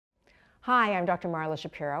Hi, I'm Dr. Marla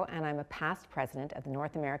Shapiro, and I'm a past president of the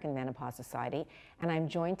North American Menopause Society, and I'm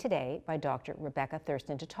joined today by Dr. Rebecca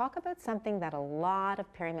Thurston to talk about something that a lot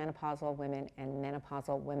of perimenopausal women and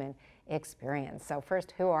menopausal women experience. So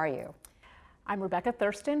first, who are you? I'm Rebecca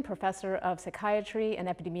Thurston, professor of psychiatry and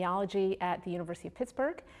epidemiology at the University of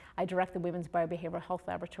Pittsburgh. I direct the Women's Biobehavioral Health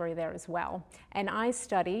Laboratory there as well. And I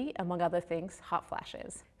study, among other things, hot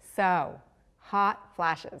flashes. So, hot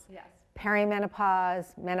flashes. Yes.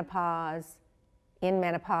 Perimenopause, menopause, in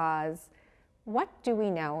menopause. What do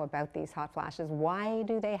we know about these hot flashes? Why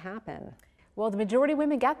do they happen? Well, the majority of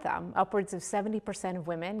women get them. Upwards of 70% of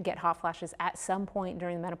women get hot flashes at some point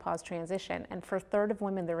during the menopause transition. And for a third of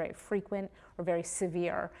women, they're very frequent or very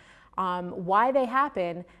severe. Why they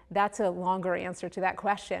happen, that's a longer answer to that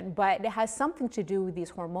question, but it has something to do with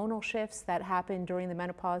these hormonal shifts that happen during the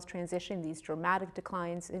menopause transition, these dramatic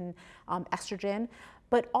declines in estrogen.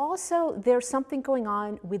 But also there's something going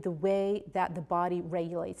on with the way that the body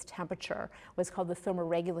regulates temperature, what's called the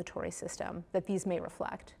thermoregulatory system, that these may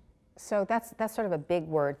reflect. So that's sort of a big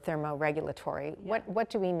word, thermoregulatory. Yeah. What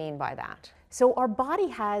do we mean by that? So our body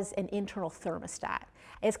has an internal thermostat.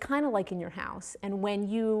 It's kind of like in your house. And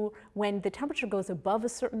when the temperature goes above a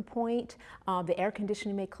certain point, the air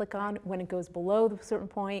conditioning may click on. When it goes below a certain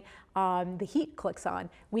point, the heat clicks on.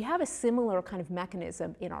 We have a similar kind of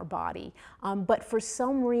mechanism in our body. But for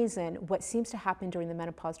some reason, what seems to happen during the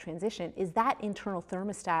menopause transition is that internal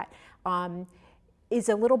thermostat is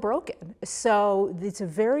a little broken. So it's a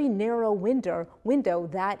very narrow window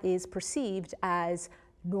that is perceived as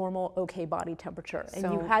normal, okay body temperature.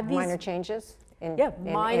 And you have these minor changes in,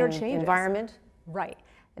 minor changes. Environment? Right.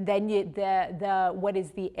 And then what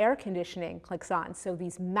is the air conditioning clicks on. So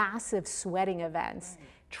these massive sweating events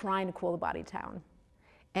trying to cool the body down.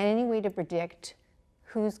 And any way to predict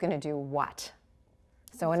who's going to do what?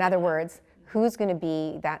 So in other words, who's going to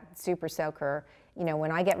be that super soaker? You know,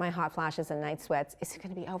 when I get my hot flashes and night sweats, is it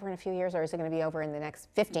going to be over in a few years, or is it going to be over in the next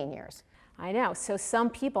 15 years? I know. So some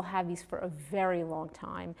people have these for a very long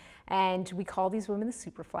time, and we call these women the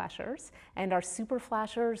super flashers. And our super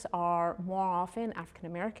flashers are more often African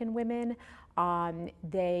American women.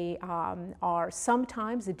 They are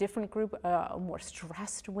sometimes a different group, more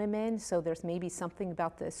stressed women. So there's maybe something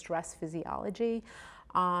about the stress physiology.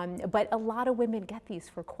 But a lot of women get these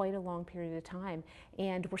for quite a long period of time,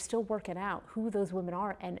 and we're still working out who those women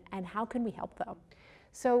are and how can we help them.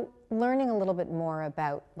 So learning a little bit more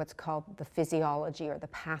about what's called the physiology or the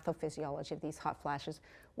pathophysiology of these hot flashes,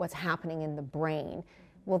 what's happening in the brain,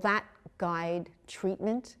 will that guide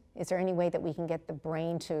treatment? Is there any way that we can get the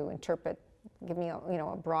brain to interpret, give me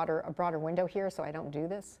a broader window here so I don't do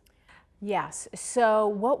this? Yes. So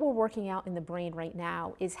what we're working out in the brain right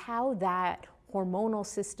now is how that hormonal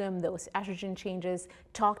system, those estrogen changes,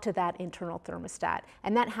 talk to that internal thermostat.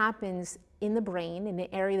 And that happens in the brain, in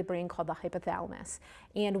the area of the brain called the hypothalamus.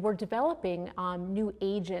 And we're developing new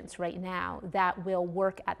agents right now that will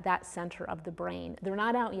work at that center of the brain. They're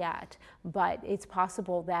not out yet, but it's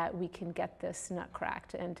possible that we can get this nut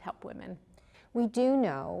cracked and help women. We do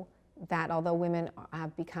know that although women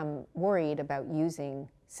have become worried about using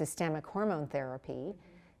systemic hormone therapy,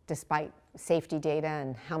 despite safety data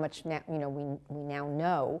and how much we now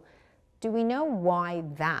know, do we know why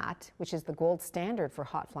that, which is the gold standard for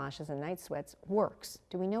hot flashes and night sweats, works?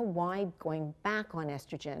 Do we know why going back on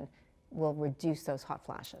estrogen will reduce those hot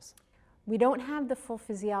flashes? We don't have the full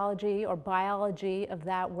physiology or biology of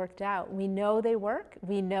that worked out. We know they work.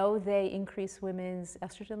 We know they increase women's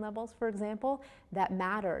estrogen levels, for example. That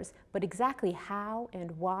matters. But exactly how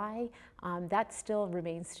and why, that still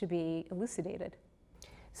remains to be elucidated.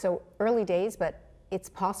 So early days, but it's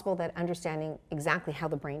possible that understanding exactly how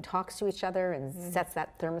the brain talks to each other and sets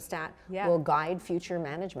that thermostat will guide future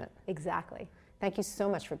management. Exactly. Thank you so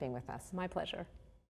much for being with us. My pleasure.